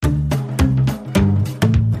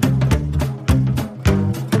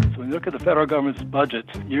look at the federal government's budget,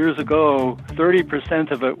 years ago, 30%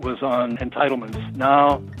 of it was on entitlements.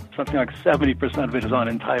 Now, something like 70% of it is on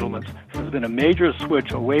entitlements. So there's been a major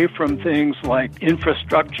switch away from things like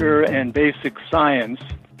infrastructure and basic science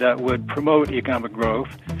that would promote economic growth.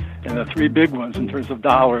 And the three big ones in terms of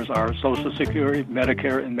dollars are Social Security,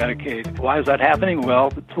 Medicare, and Medicaid. Why is that happening?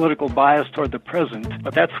 Well, the political bias toward the present.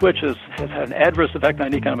 But that switch has had an adverse effect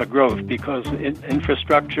on economic growth because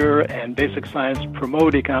infrastructure and basic science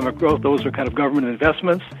promote economic growth. Those are kind of government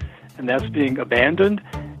investments, and that's being abandoned.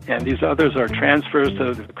 And these others are transfers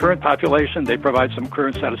to the current population. They provide some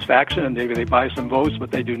current satisfaction, and maybe they buy some votes,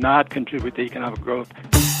 but they do not contribute to economic growth.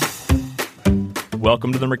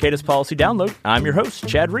 Welcome to the Mercatus Policy Download. I'm your host,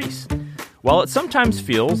 Chad Reese. While it sometimes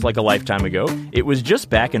feels like a lifetime ago, it was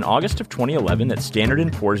just back in August of 2011 that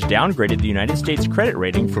Standard & Poor's downgraded the United States credit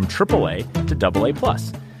rating from AAA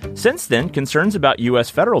to AA+. Since then, concerns about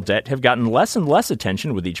U.S. federal debt have gotten less and less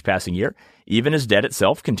attention with each passing year, even as debt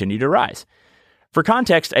itself continued to rise. For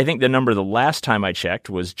context, I think the number the last time I checked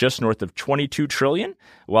was just north of $22 trillion,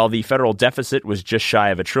 while the federal deficit was just shy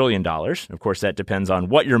of $1 trillion. Of course, that depends on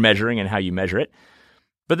what you're measuring and how you measure it.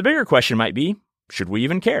 But the bigger question might be, should we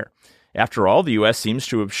even care? After all, the U.S. seems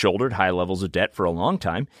to have shouldered high levels of debt for a long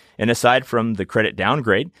time, and aside from the credit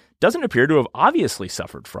downgrade, doesn't appear to have obviously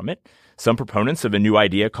suffered from it. Some proponents of a new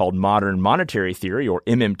idea called modern monetary theory, or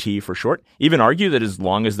MMT for short, even argue that as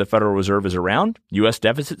long as the Federal Reserve is around, U.S.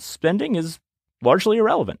 deficit spending is largely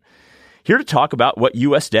irrelevant. Here to talk about what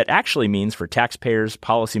U.S. debt actually means for taxpayers,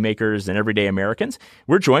 policymakers, and everyday Americans,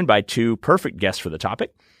 we're joined by two perfect guests for the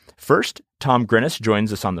topic. First, Tom Grennes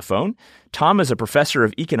joins us on the phone. Tom is a professor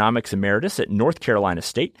of economics emeritus at North Carolina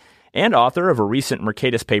State and author of a recent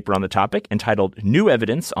Mercatus paper on the topic entitled New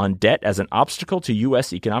Evidence on Debt as an Obstacle to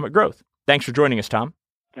U.S. Economic Growth. Thanks for joining us, Tom.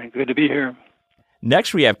 Thanks. Good to be here.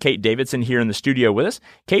 Next, we have Kate Davidson here in the studio with us.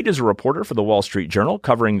 Kate is a reporter for the Wall Street Journal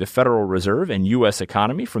covering the Federal Reserve and U.S.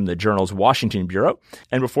 economy from the Journal's Washington Bureau.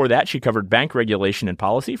 And before that, she covered bank regulation and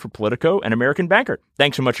policy for Politico and American Banker.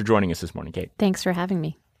 Thanks so much for joining us this morning, Kate. Thanks for having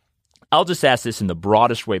me. I'll just ask this in the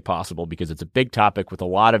broadest way possible because it's a big topic with a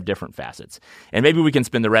lot of different facets. And maybe we can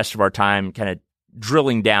spend the rest of our time kind of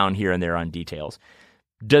drilling down here and there on details.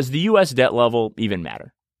 Does the U.S. debt level even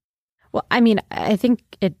matter? Well, I mean, I think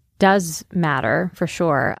it does matter for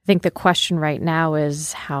sure. I think the question right now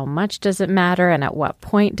is how much does it matter and at what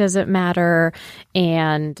point does it matter?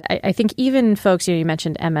 And I think even folks, you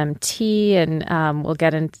mentioned MMT, and we'll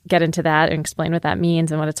get into that and explain what that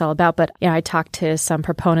means and what it's all about. But I talked to some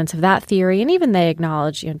proponents of that theory, and even they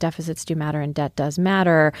acknowledge deficits do matter and debt does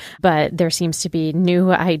matter. But there seems to be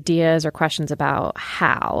new ideas or questions about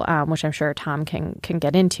how, which I'm sure Tom can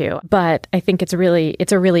get into. But I think it's a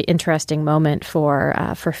really interesting moment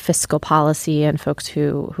for fiscal policy and folks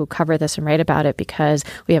who cover this and write about it, because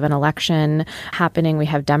we have an election happening. We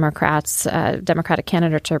have Democratic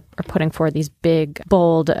candidates are putting forward these big,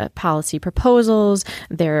 bold policy proposals.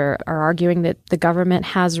 They are arguing that the government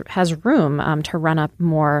has room to run up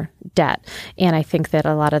more debt. And I think that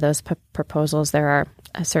a lot of those proposals, there are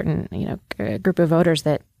a certain group of voters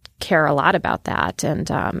that care a lot about that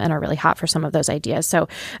and are really hot for some of those ideas. So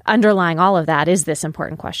underlying all of that is this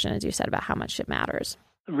important question, as you said, about how much it matters.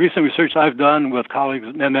 Recent research I've done with colleagues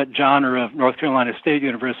Mehmet Caner of North Carolina State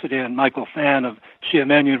University and Michael Fan of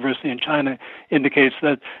Xiamen University in China indicates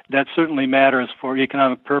that certainly matters for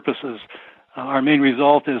economic purposes. Our main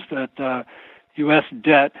result is that U.S.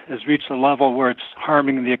 debt has reached a level where it's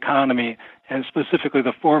harming the economy, and specifically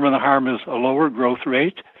the form of the harm is a lower growth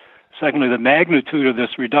rate. Secondly, the magnitude of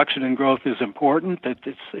this reduction in growth is important.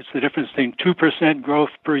 It's the difference between 2%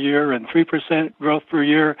 growth per year and 3% growth per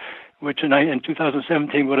year, which in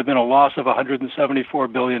 2017 would have been a loss of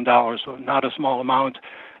 $174 billion, so not a small amount.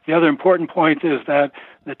 The other important point is that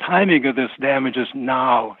the timing of this damage is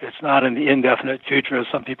now. It's not in the indefinite future, as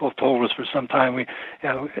some people have told us for some time. We've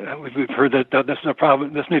heard that this is a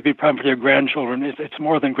problem. This may be a problem for your grandchildren. It's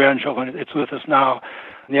more than grandchildren. It's with us now.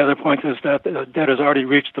 And the other point is that the debt has already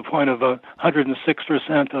reached the point of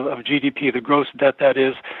 106% of GDP, the gross debt, that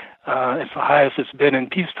is. It's the highest it's been in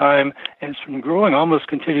peacetime, and it's been growing almost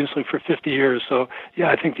continuously for 50 years. So,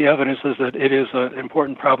 I think the evidence is that it is an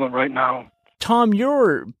important problem right now. Tom,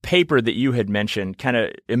 your paper that you had mentioned kind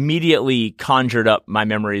of immediately conjured up my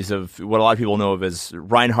memories of what a lot of people know of as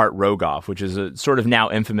Reinhart Rogoff, which is a sort of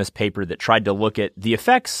now infamous paper that tried to look at the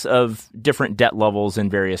effects of different debt levels in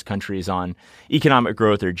various countries on economic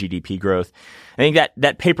growth or GDP growth. I think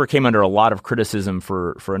that paper came under a lot of criticism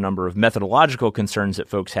for a number of methodological concerns that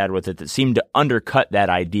folks had with it that seemed to undercut that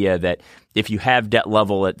idea that if you have debt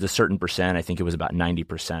level at a certain percent, I think it was about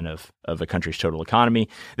 90% of a country's total economy,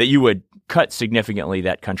 that you would cut undercut significantly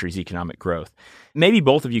that country's economic growth. Maybe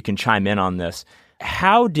both of you can chime in on this.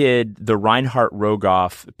 How did the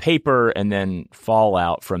Reinhart-Rogoff paper and then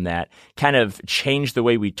fallout from that kind of change the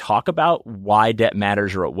way we talk about why debt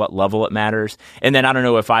matters or at what level it matters? And then I don't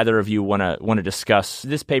know if either of you want to discuss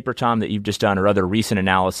this paper, Tom, that you've just done, or other recent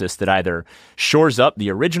analysis that either shores up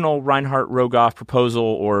the original Reinhart-Rogoff proposal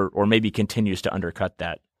or maybe continues to undercut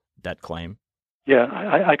that claim. Yeah,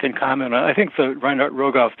 I can comment. I think the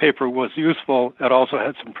Reinhart-Rogoff paper was useful. It also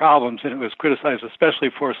had some problems, and it was criticized especially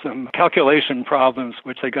for some calculation problems,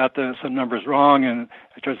 which they got some numbers wrong, and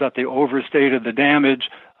it turns out they overstated the damage,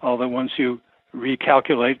 although once you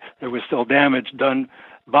recalculate, there was still damage done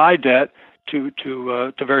by debt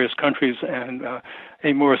to various countries. And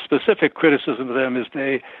a more specific criticism of them is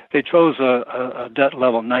they chose a debt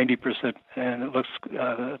level 90%, and it looks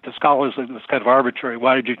to scholars it was kind of arbitrary.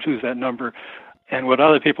 Why did you choose that number? And what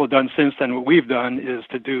other people have done since then, what we've done is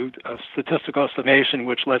to do a statistical estimation,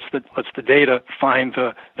 which lets the data find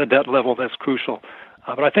the debt level that's crucial.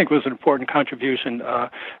 But I think it was an important contribution.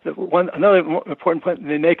 Another important point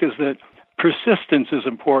they make is that persistence is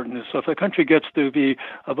important. So if a country gets to be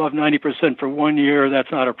above 90% for 1 year,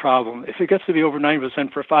 that's not a problem. If it gets to be over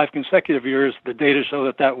 90% for 5 consecutive years, the data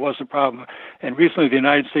show that was a problem. And recently the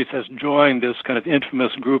United States has joined this kind of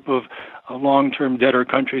infamous group of long-term debtor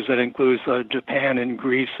countries that includes Japan and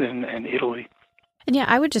Greece and Italy. And yeah,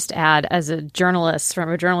 I would just add, as a journalist, from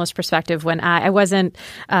a journalist perspective, when I wasn't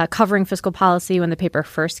covering fiscal policy when the paper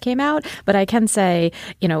first came out, but I can say,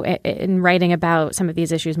 in writing about some of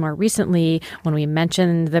these issues more recently, when we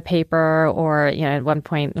mentioned the paper or, at one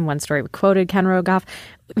point in one story we quoted Ken Rogoff,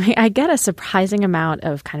 I get a surprising amount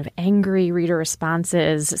of kind of angry reader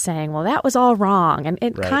responses saying, well, that was all wrong. And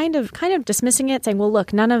it kind of dismissing it, saying, well,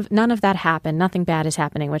 look, none of that happened. Nothing bad is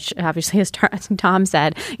happening, which obviously, as Tom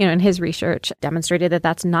said, in his research demonstrated that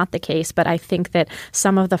that's not the case. But I think that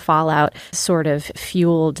some of the fallout sort of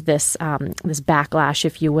fueled this backlash,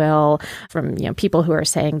 if you will, from people who are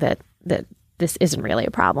saying that this isn't really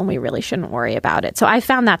a problem. We really shouldn't worry about it. So I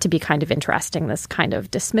found that to be kind of interesting, this kind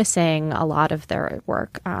of dismissing a lot of their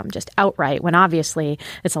work just outright, when obviously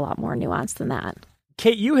it's a lot more nuanced than that.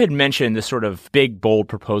 Kate, you had mentioned the sort of big, bold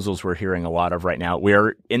proposals we're hearing a lot of right now.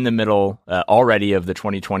 We're in the middle already of the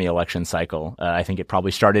 2020 election cycle. I think it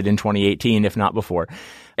probably started in 2018, if not before.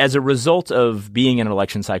 As a result of being in an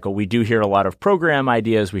election cycle, we do hear a lot of program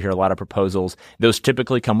ideas. We hear a lot of proposals. Those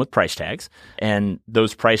typically come with price tags. And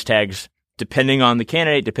those price tags, depending on the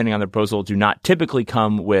candidate, depending on the proposal, do not typically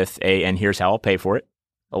come with and here's how I'll pay for it,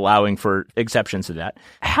 allowing for exceptions to that.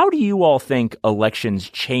 How do you all think elections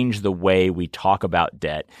change the way we talk about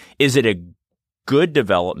debt? Is it a good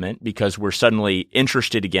development because we're suddenly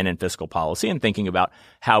interested again in fiscal policy and thinking about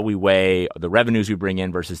how we weigh the revenues we bring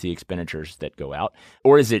in versus the expenditures that go out?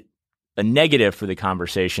 Or is it a negative for the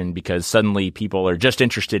conversation because suddenly people are just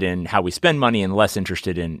interested in how we spend money and less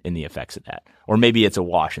interested in the effects of that? Or maybe it's a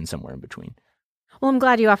wash and somewhere in between. Well, I'm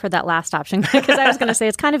glad you offered that last option because I was going to say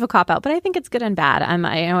it's kind of a cop-out, but I think it's good and bad. I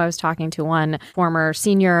know I was talking to one former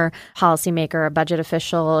senior policymaker, a budget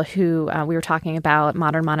official, who we were talking about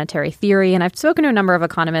modern monetary theory, and I've spoken to a number of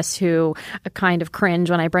economists who kind of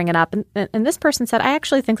cringe when I bring it up. And this person said, I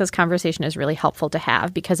actually think this conversation is really helpful to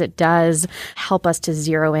have because it does help us to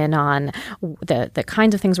zero in on the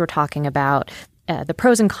kinds of things we're talking about, the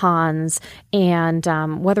pros and cons, and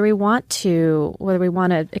whether we want to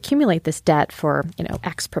accumulate this debt for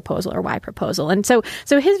X proposal or Y proposal. And so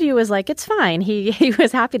his view was like, it's fine. He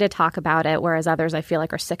was happy to talk about it, whereas others I feel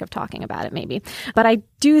like are sick of talking about it maybe. But I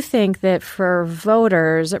do think that for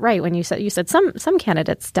voters, right, when you said some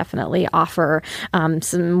candidates definitely offer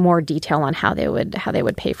some more detail on how they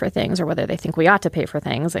would pay for things or whether they think we ought to pay for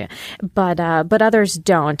things, but others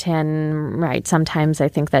don't. And right, sometimes I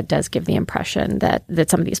think that does give the impression that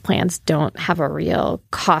some of these plans don't have a real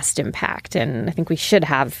cost impact. And I think we should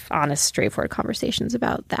have honest, straightforward conversations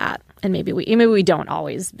about that. And maybe we don't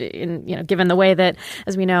always, given the way that,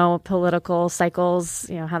 as we know, political cycles,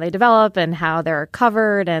 how they develop and how they're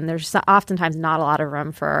covered. And there's oftentimes not a lot of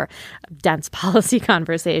room for dense policy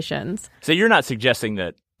conversations. So you're not suggesting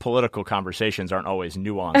that political conversations aren't always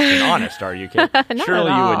nuanced and honest, are you, Kate?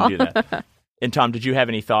 Surely you wouldn't do that. And Tom, did you have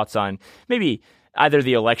any thoughts on maybe either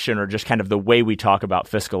the election or just kind of the way we talk about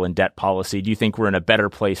fiscal and debt policy? Do you think we're in a better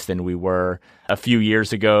place than we were a few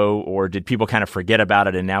years ago, or did people kind of forget about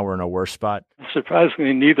it and now we're in a worse spot?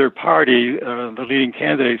 Surprisingly, neither party, the leading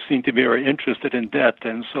candidates, seem to be very interested in debt.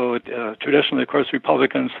 And so traditionally, of course,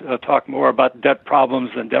 Republicans talk more about debt problems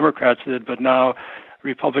than Democrats did, but now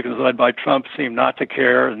Republicans led by Trump seem not to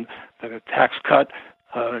care, and the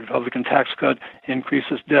Republican tax cut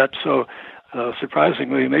increases debt. So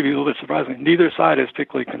surprisingly, maybe a little bit surprisingly, neither side is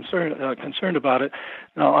particularly concerned about it.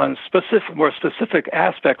 Now, on more specific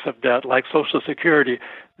aspects of debt, like Social Security,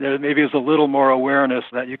 there maybe is a little more awareness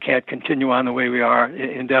that you can't continue on the way we are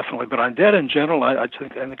indefinitely. But on debt in general, I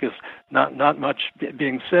think is not much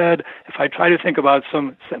being said. If I try to think about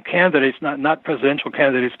some candidates, not presidential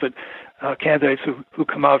candidates, but candidates who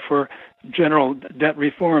come out for general debt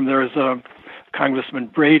reform, there is Congressman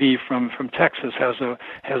Brady from Texas has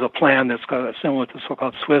a plan that's similar to the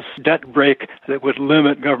so-called Swiss debt brake that would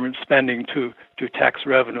limit government spending to tax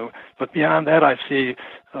revenue. But beyond that, I see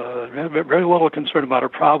very little concern about a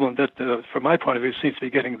problem that, from my point of view, seems to be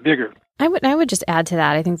getting bigger. I would just add to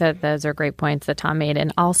that. I think that those are great points that Tom made.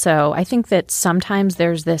 And also, I think that sometimes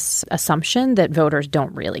there's this assumption that voters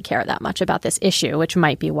don't really care that much about this issue, which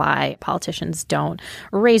might be why politicians don't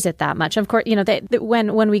raise it that much. Of course,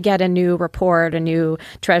 when we get a new report, a new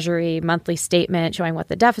Treasury monthly statement showing what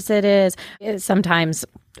the deficit is, sometimes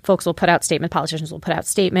folks will put out statements, politicians will put out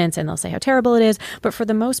statements, and they'll say how terrible it is. But for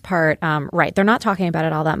the most part, right, they're not talking about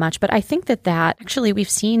it all that much. But I think that actually we've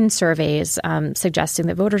seen surveys suggesting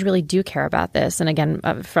that voters really do care about this. And again,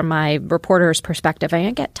 from my reporter's perspective, I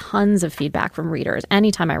get tons of feedback from readers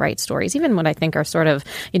anytime I write stories, even when I think are sort of,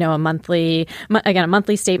 a monthly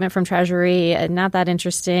statement from Treasury, not that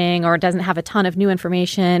interesting, or it doesn't have a ton of new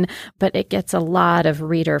information, but it gets a lot of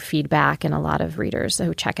reader feedback and a lot of readers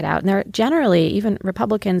who check it out. And they're generally, even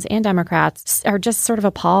Republicans and Democrats, are just sort of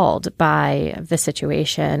appalled by the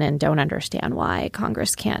situation and don't understand why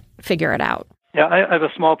Congress can't figure it out. Yeah, I have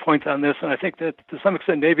a small point on this, and I think that to some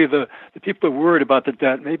extent maybe the people are worried about the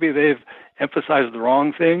debt. Maybe they've emphasized the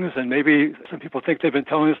wrong things, and maybe some people think they've been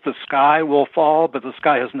telling us the sky will fall, but the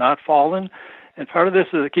sky has not fallen. And part of this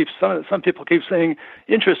is some people keep saying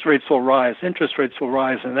interest rates will rise,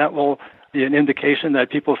 and that will be an indication that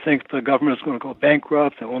people think the government is going to go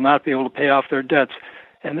bankrupt and will not be able to pay off their debts.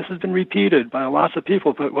 And this has been repeated by lots of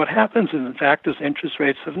people. But what happens, in fact, is interest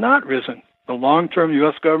rates have not risen. The long-term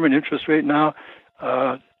U.S. government interest rate now,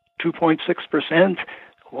 2.6%,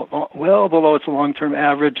 well below its long-term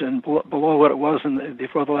average and below what it was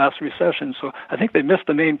before the last recession. So I think they missed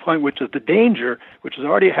the main point, which is the danger, which has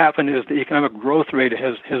already happened, is the economic growth rate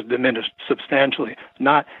has diminished substantially,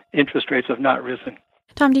 not interest rates have not risen.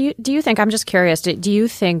 Tom, do you think, I'm just curious, do you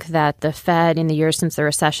think that the Fed, in the years since the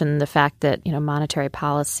recession, the fact that, monetary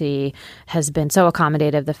policy has been so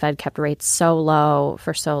accommodative, the Fed kept rates so low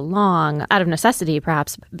for so long, out of necessity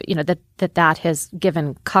perhaps, that has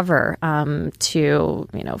given cover to,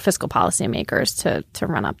 fiscal policymakers to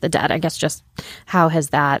run up the debt? I guess just how has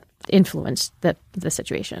that influenced the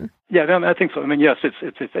situation? Yeah, I think so. I mean, yes,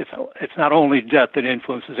 it's not only debt that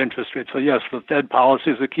influences interest rates. So yes, the Fed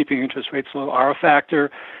policies of keeping interest rates low are a factor,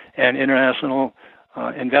 and international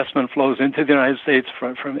investment flows into the United States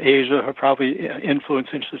from Asia have probably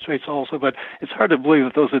influenced interest rates also. But it's hard to believe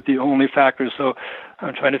that those are the only factors. So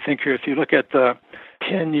I'm trying to think here. If you look at the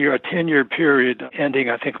 10-year period ending,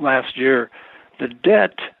 I think last year, the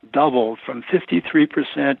debt doubled from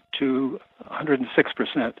 53% to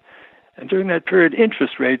 106%. And during that period,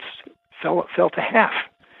 interest rates fell to half.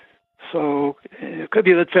 So it could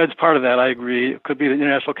be that Fed's part of that, I agree. It could be that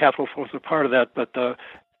international capital flows are part of that. But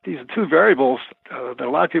these two variables that a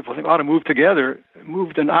lot of people think ought to move together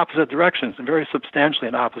moved in opposite directions, and very substantially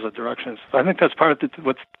in opposite directions. So I think that's part of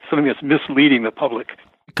what's something that's misleading the public.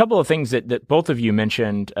 A couple of things that both of you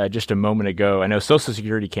mentioned just a moment ago. I know Social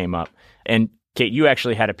Security came up. And Kate, you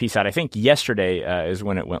actually had a piece out, I think yesterday is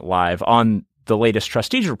when it went live, on the latest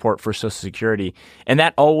trustees report for Social Security. And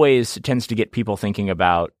that always tends to get people thinking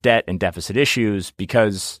about debt and deficit issues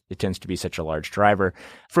because it tends to be such a large driver.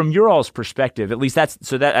 From your all's perspective, at least that's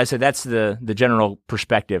the general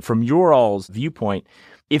perspective. From your all's viewpoint,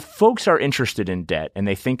 if folks are interested in debt and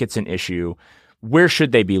they think it's an issue, where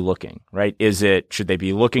should they be looking, right? Should they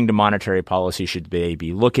be looking to monetary policy? Should they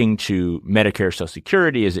be looking to Medicare, Social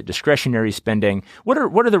Security? Is it discretionary spending? What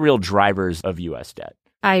are the real drivers of U.S. debt?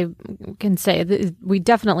 I can say that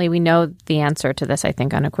we know the answer to this, I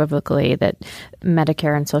think, unequivocally, that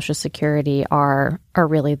Medicare and Social Security are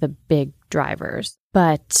really the big drivers.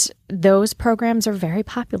 But those programs are very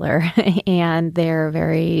popular and they're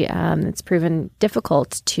very, it's proven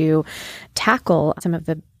difficult to tackle some of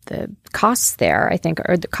the costs there, I think,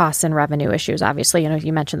 are the costs and revenue issues. Obviously,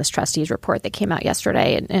 you mentioned this trustees report that came out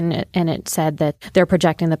yesterday, and it said that they're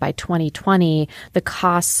projecting that by 2020, the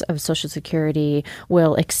costs of Social Security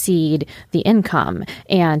will exceed the income,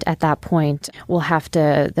 and at that point, they'll have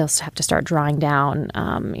to start drawing down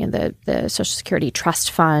the Social Security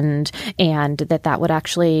trust fund, and that would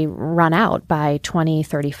actually run out by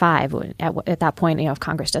 2035. At that point, if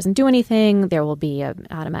Congress doesn't do anything, there will be an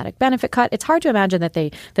automatic benefit cut. It's hard to imagine that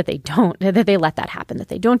they let that happen, that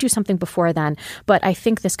they don't do something before then. But I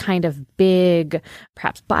think this kind of big,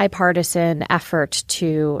 perhaps bipartisan effort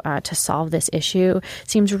to solve this issue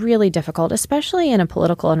seems really difficult, especially in a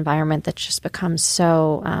political environment that's just become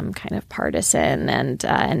so kind of partisan. And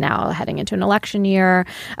now heading into an election year,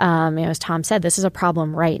 as Tom said, this is a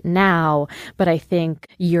problem right now. But I think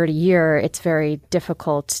year to year, it's very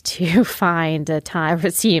difficult to find a time,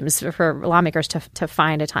 it seems, for lawmakers to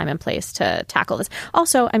find a time and place to tackle this.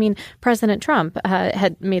 Also, President Trump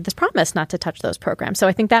had made this promise not to touch those programs. So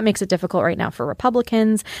I think that makes it difficult right now for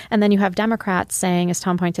Republicans. And then you have Democrats saying, as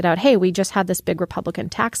Tom pointed out, hey, we just had this big Republican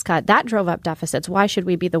tax cut. That drove up deficits. Why should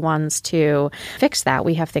we be the ones to fix that?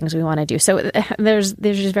 We have things we want to do. So there's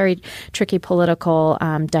just very tricky political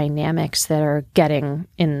dynamics that are getting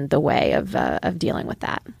in the way of dealing with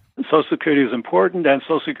that. Social Security is important, and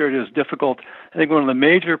Social Security is difficult. I think one of the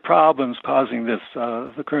major problems causing this,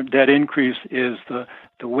 the current debt increase, is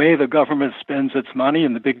the way the government spends its money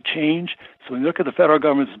and the big change. So when you look at the federal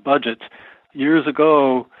government's budget, years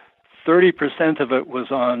ago, 30% of it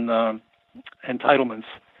was on entitlements.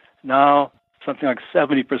 Now, something like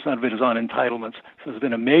 70% of it is on entitlements. So there's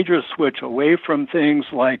been a major switch away from things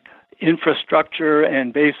like infrastructure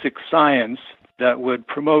and basic science that would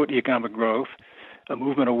promote economic growth, a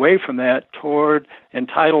movement away from that toward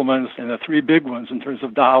entitlements, and the three big ones in terms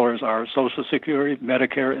of dollars are Social Security,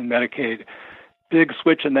 Medicare, and Medicaid. Big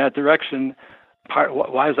switch in that direction.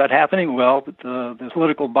 Why is that happening? Well, the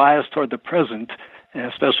political bias toward the present, and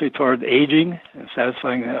especially toward aging and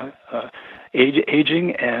satisfying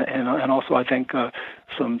aging, and also I think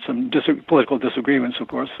some political disagreements, of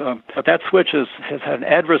course. But that switch has had an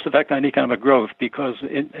adverse effect on economic growth because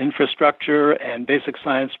infrastructure and basic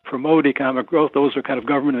science promote economic growth. Those are kind of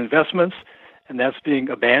government investments, and that's being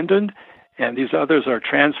abandoned. And these others are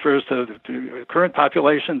transfers to the current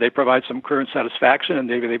population. They provide some current satisfaction, and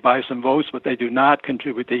maybe they buy some votes, but they do not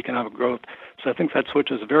contribute to economic growth. So I think that switch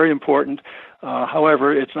is very important.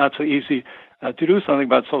 However, it's not so easy to do something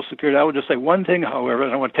about Social Security. I would just say one thing, however, and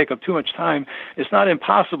I don't want to take up too much time. It's not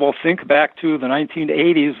impossible. Think back to the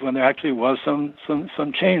 1980s when there actually was some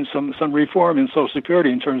change, some reform in Social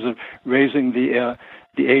Security in terms of raising the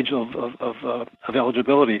age of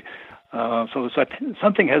eligibility. So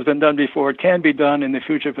something has been done before. It can be done in the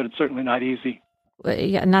future, but it's certainly not easy.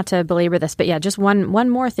 Yeah, not to belabor this, but just one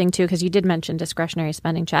more thing too, because you did mention discretionary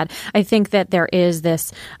spending, Chad. I think that there is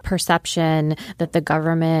this perception that the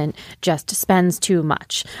government just spends too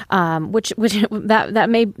much, which that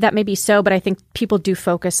may be so, but I think people do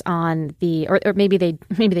focus on or maybe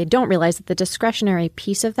they don't realize that the discretionary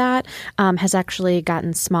piece of that has actually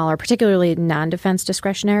gotten smaller, particularly non-defense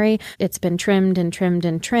discretionary. It's been trimmed and trimmed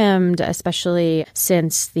and trimmed, especially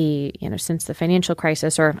since the financial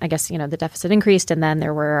crisis, or I guess the deficit increased. And then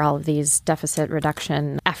there were all of these deficit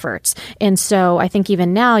reduction efforts. And so I think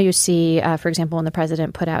even now you see, for example, when the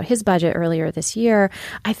president put out his budget earlier this year,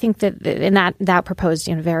 I think that proposed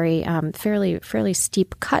very fairly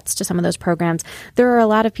steep cuts to some of those programs. There are a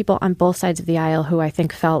lot of people on both sides of the aisle who I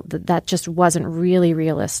think felt that just wasn't really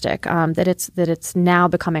realistic, that it's now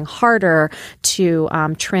becoming harder to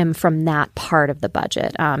trim from that part of the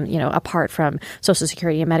budget, apart from Social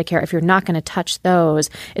Security and Medicare. If you're not going to touch those,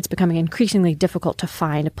 it's becoming increasingly difficult to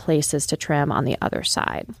find places to trim on the other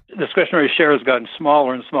side. Discretionary share has gotten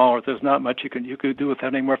smaller and smaller. There's not much you could do with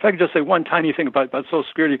that anymore. If I could just say one tiny thing about Social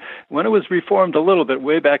Security, when it was reformed a little bit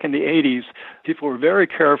way back in the 80s, people were very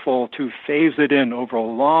careful to phase it in over a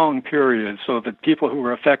long period so that people who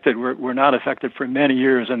were affected were not affected for many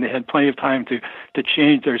years, and they had plenty of time to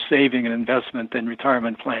change their saving and investment and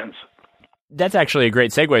retirement plans. That's actually a great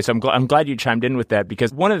segue. So I'm glad you chimed in with that,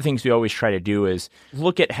 because one of the things we always try to do is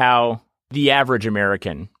look at how the average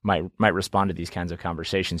American might respond to these kinds of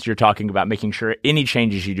conversations. You're talking about making sure any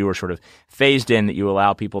changes you do are sort of phased in, that you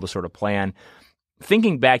allow people to sort of plan.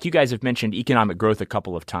 Thinking back, you guys have mentioned economic growth a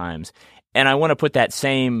couple of times, and I want to put that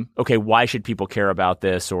same, okay, why should people care about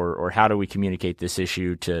this, or how do we communicate this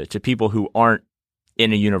issue to people who aren't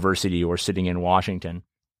in a university or sitting in Washington?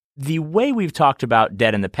 The way we've talked about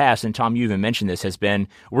debt in the past, and Tom, you even mentioned this, has been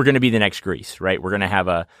we're going to be the next Greece, right? We're going to have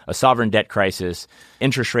a sovereign debt crisis.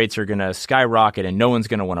 Interest rates are going to skyrocket and no one's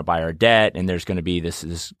going to want to buy our debt. And there's going to be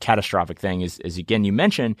this catastrophic thing, as again, you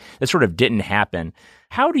mentioned, that sort of didn't happen.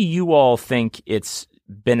 How do you all think it's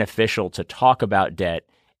beneficial to talk about debt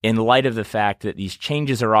in light of the fact that these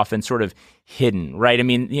changes are often sort of hidden, right? I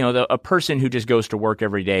mean, a person who just goes to work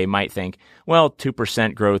every day might think, well,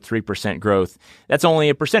 2% growth, 3% growth, that's only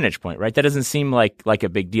a percentage point, right? That doesn't seem like a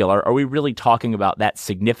big deal. Are we really talking about that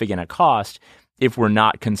significant a cost if we're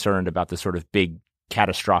not concerned about the sort of big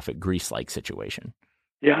catastrophic Greece-like situation?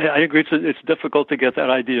 Yeah, I agree. It's difficult to get that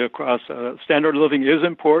idea across. Standard of living is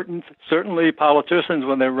important. Certainly politicians,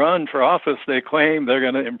 when they run for office, they claim they're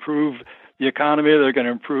going to improve the economy, they're going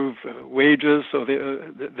to improve wages. So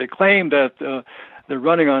they claim that they're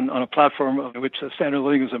running on a platform of which standard of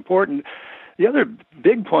living is important. The other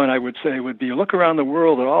big point I would say would be look around the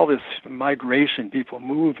world at all this migration, people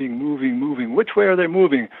moving. Which way are they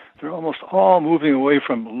moving? They're almost all moving away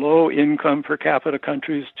from low income per capita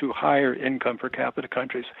countries to higher income per capita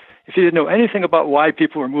countries. If you didn't know anything about why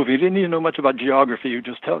people were moving, you didn't even know much about geography, you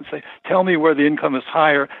just tell me where the income is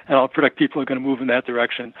higher and I'll predict people are going to move in that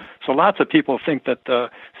direction. So lots of people think that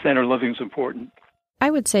standard of living is important. I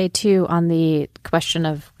would say, too, on the question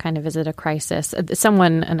of kind of, is it a crisis?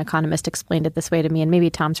 An economist explained it this way to me, and maybe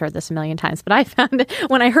Tom's heard this a million times, but I found it,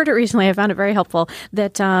 when I heard it recently, I found it very helpful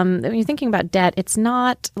that when you're thinking about debt, it's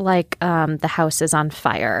not like the house is on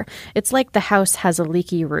fire. It's like the house has a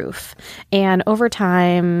leaky roof. And over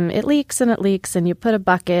time, it leaks, and you put a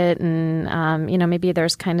bucket and, maybe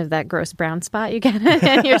there's kind of that gross brown spot you get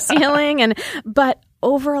in your ceiling. But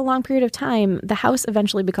over a long period of time, the house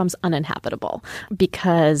eventually becomes uninhabitable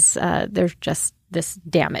because there's just this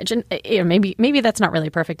damage. And maybe that's not really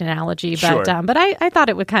a perfect analogy, but sure. But I thought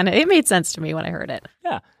it would it made sense to me when I heard it.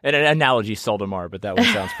 Yeah, and analogies seldom are, but that one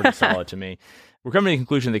sounds pretty solid to me. We're coming to the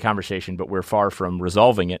conclusion of the conversation, but we're far from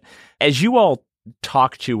resolving it. As you all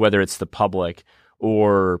talk to, whether it's the public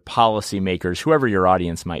or policymakers, whoever your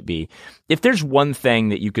audience might be, if there's one thing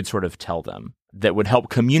that you could sort of tell them that would help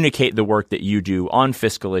communicate the work that you do on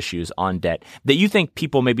fiscal issues, on debt, that you think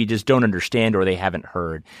people maybe just don't understand or they haven't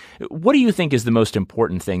heard, what do you think is the most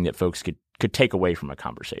important thing that folks could take away from a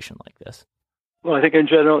conversation like this? Well, I think in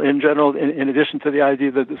general, in addition to the idea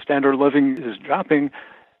that the standard of living is dropping,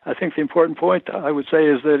 I think the important point I would say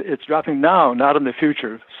is that it's dropping now, not in the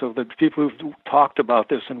future. So that people who've talked about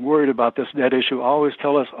this and worried about this debt issue always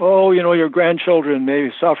tell us, your grandchildren may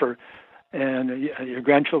suffer and your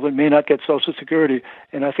grandchildren may not get Social Security.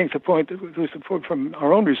 And I think the point from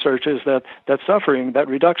our own research is that suffering, that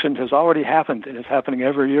reduction has already happened, and it's happening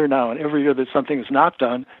every year now. And every year that something is not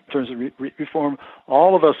done in terms of reform,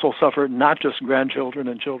 all of us will suffer, not just grandchildren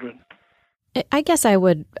and children. I guess I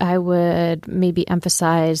would maybe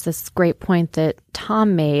emphasize this great point that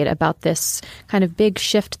Tom made about this kind of big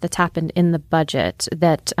shift that's happened in the budget,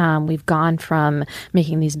 that we've gone from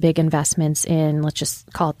making these big investments in, let's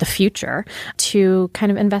just call it the future, to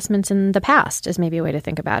kind of investments in the past is maybe a way to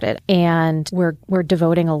think about it. And we're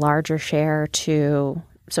devoting a larger share to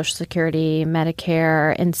Social Security,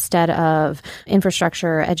 Medicare, instead of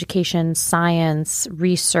infrastructure, education, science,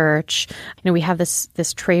 research. We have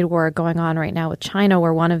this trade war going on right now with China,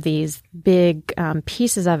 where one of these big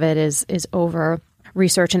pieces of it is over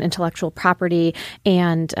research and intellectual property,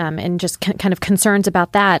 and just kind of concerns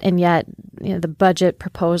about that. And yet, the budget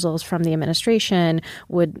proposals from the administration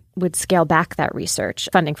would scale back that research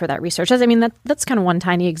funding for that research. That's kind of one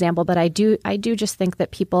tiny example, but I do just think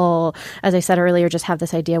that people, as I said earlier, just have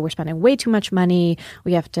this idea we're spending way too much money.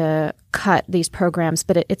 We have to cut these programs,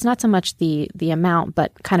 but it's not so much the amount,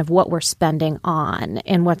 but kind of what we're spending on,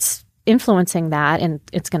 and what's influencing that, and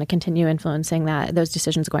it's going to continue influencing those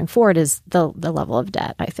decisions going forward, is the level of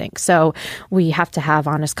debt, I think. So we have to have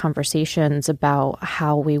honest conversations about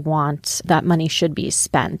how we want that money should be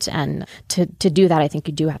spent, and to do that, I think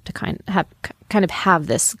you do have to kind of have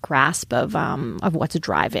this grasp of what's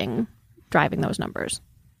driving those numbers.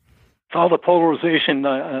 All the polarization,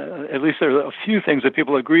 at least there are a few things that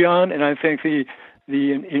people agree on, and I think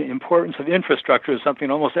the importance of infrastructure is something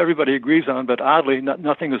almost everybody agrees on, but oddly,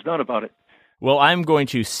 nothing is done about it. Well, I'm going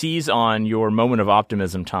to seize on your moment of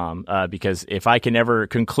optimism, Tom, because if I can ever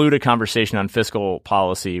conclude a conversation on fiscal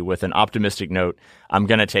policy with an optimistic note, I'm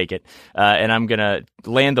going to take it. And I'm going to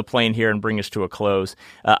land the plane here and bring us to a close.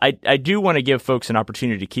 I do want to give folks an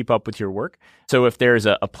opportunity to keep up with your work. So if there's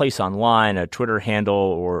a place online, a Twitter handle,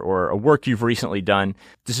 or a work you've recently done,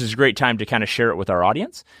 this is a great time to kind of share it with our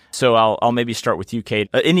audience. So I'll maybe start with you, Kate.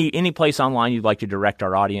 Any place online you'd like to direct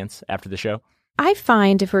our audience after the show? I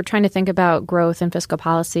find if we're trying to think about growth and fiscal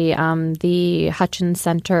policy, the Hutchins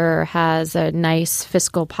Center has a nice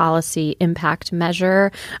fiscal policy impact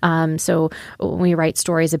measure. So when we write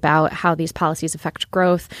stories about how these policies affect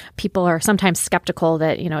growth, people are sometimes skeptical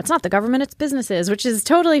that, it's not the government, it's businesses, which is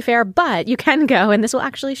totally fair, but you can go, and this will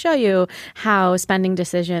actually show you how spending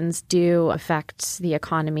decisions do affect the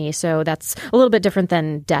economy. So that's a little bit different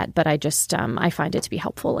than debt, but I find it to be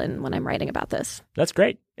helpful when I'm writing about this. That's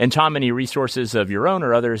great. And Tom, any resources of your own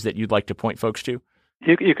or others that you'd like to point folks to?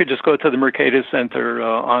 You could just go to the Mercatus Center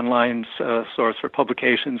online source for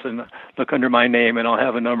publications and look under my name, and I'll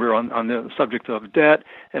have a number on the subject of debt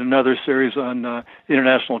and another series on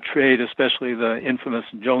international trade, especially the infamous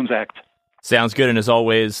Jones Act. Sounds good. And as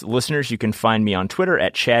always, listeners, you can find me on Twitter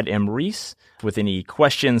at Chad M. Reese with any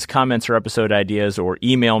questions, comments, or episode ideas, or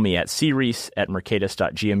email me at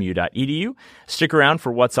creese@mercatus.gmu.edu. Stick around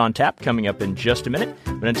for What's on Tap coming up in just a minute.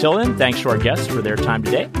 But until then, thanks to our guests for their time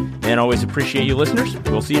today. And always appreciate you listeners.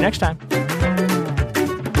 We'll see you next time.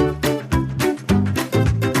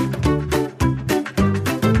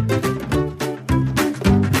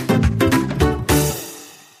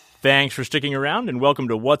 Thanks for sticking around, and welcome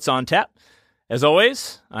to What's on Tap. As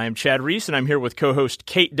always, I am Chad Reese, and I'm here with co-host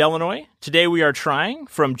Kate Delanoy. Today we are trying,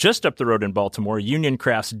 from just up the road in Baltimore, Union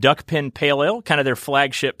Craft's Duck Pin Pale Ale, kind of their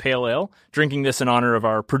flagship pale ale. Drinking this in honor of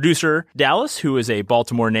our producer, Dallas, who is a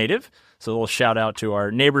Baltimore native. So a little shout out to our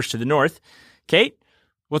neighbors to the north. Kate,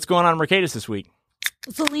 what's going on in Mercatus this week?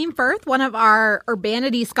 Salim Firth, one of our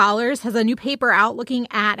urbanity scholars, has a new paper out looking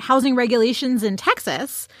at housing regulations in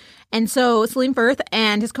Texas. And so Salim Firth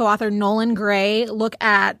and his co-author Nolan Gray look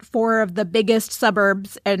at 4 of the biggest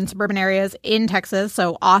suburbs and suburban areas in Texas.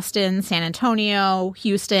 So Austin, San Antonio,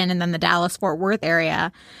 Houston, and then the Dallas-Fort Worth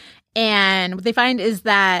area. And what they find is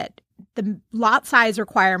that the lot size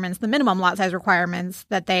requirements, the minimum lot size requirements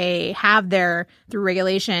that they have there through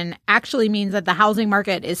regulation actually means that the housing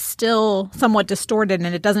market is still somewhat distorted,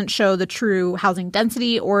 and it doesn't show the true housing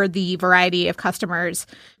density or the variety of customers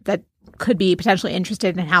that could be potentially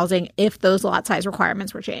interested in housing if those lot size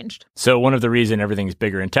requirements were changed. So one of the reasons everything's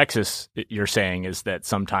bigger in Texas, you're saying, is that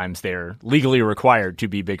sometimes they're legally required to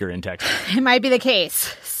be bigger in Texas. It might be the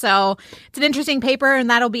case. So it's an interesting paper, and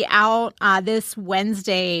that'll be out this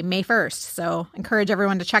Wednesday, May 1st. So encourage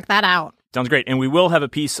everyone to check that out. Sounds great. And we will have a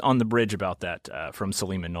piece on The Bridge about that from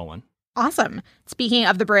Salim and Nolan. Awesome. Speaking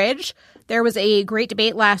of The Bridge, there was a great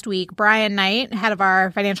debate last week. Brian Knight, head of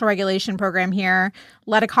our financial regulation program here,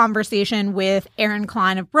 led a conversation with Aaron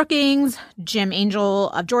Klein of Brookings, Jim Angel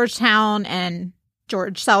of Georgetown, and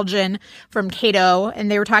George Selgin from Cato, and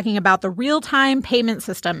they were talking about the real-time payment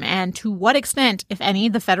system and to what extent, if any,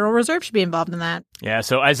 the Federal Reserve should be involved in that. Yeah,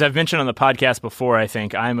 so as I've mentioned on the podcast before, I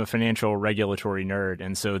think I'm a financial regulatory nerd,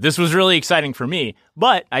 and so this was really exciting for me.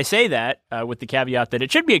 But I say that with the caveat that it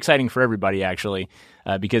should be exciting for everybody, actually,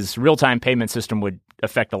 because real-time payment system would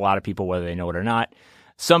affect a lot of people, whether they know it or not.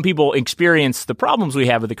 Some people experience the problems we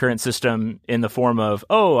have with the current system in the form of,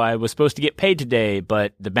 I was supposed to get paid today,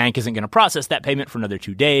 but the bank isn't going to process that payment for another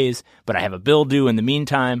 2 days, but I have a bill due in the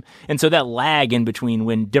meantime. And so that lag in between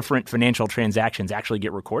when different financial transactions actually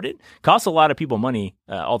get recorded costs a lot of people money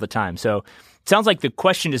all the time. So it sounds like the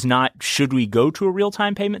question is not, should we go to a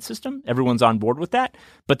real-time payment system? Everyone's on board with that.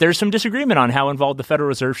 But there's some disagreement on how involved the Federal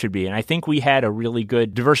Reserve should be. And I think we had a really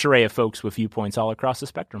good diverse array of folks with viewpoints all across the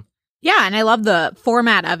spectrum. Yeah, and I love the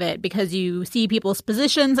format of it because you see people's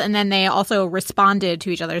positions and then they also responded to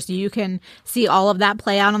each other. So you can see all of that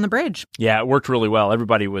play out on The Bridge. Yeah, it worked really well.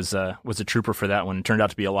 Everybody was a trooper for that one. It turned out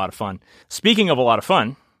to be a lot of fun. Speaking of a lot of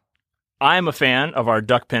fun, I'm a fan of our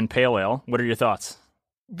Duck Pin Pale Ale. What are your thoughts?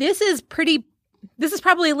 This is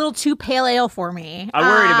probably a little too pale ale for me. I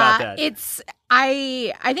worried about that.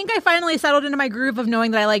 I think I finally settled into my groove of knowing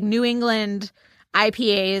that I like New England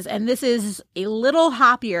IPAs, and this is a little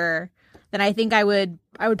hoppier than I think I would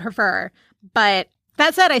prefer. But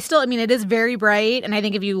that said, it is very bright, and I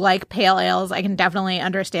think if you like pale ales, I can definitely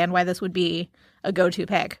understand why this would be a go-to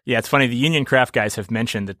pick. Yeah, it's funny. The Union Craft guys have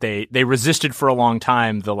mentioned that they resisted for a long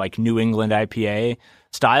time the New England IPA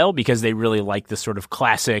style because they really like this sort of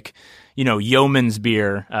classic, yeoman's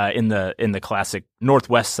beer in the classic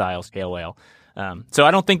Northwest style pale ale. So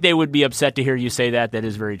I don't think they would be upset to hear you say that. That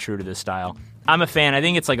is very true to this style. I'm a fan. I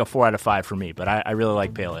think it's like a 4 out of 5 for me, but I really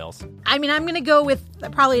like pale ales. I'm going to go with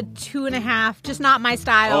probably a 2.5, just not my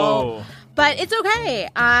style. Oh. But it's okay.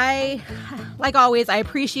 Like always, I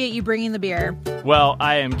appreciate you bringing the beer. Well,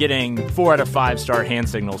 I am getting 4 out of 5 star hand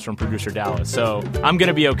signals from producer Dallas, so I'm going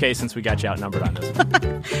to be okay since we got you outnumbered on this one.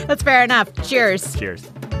 That's fair enough. Cheers. Cheers.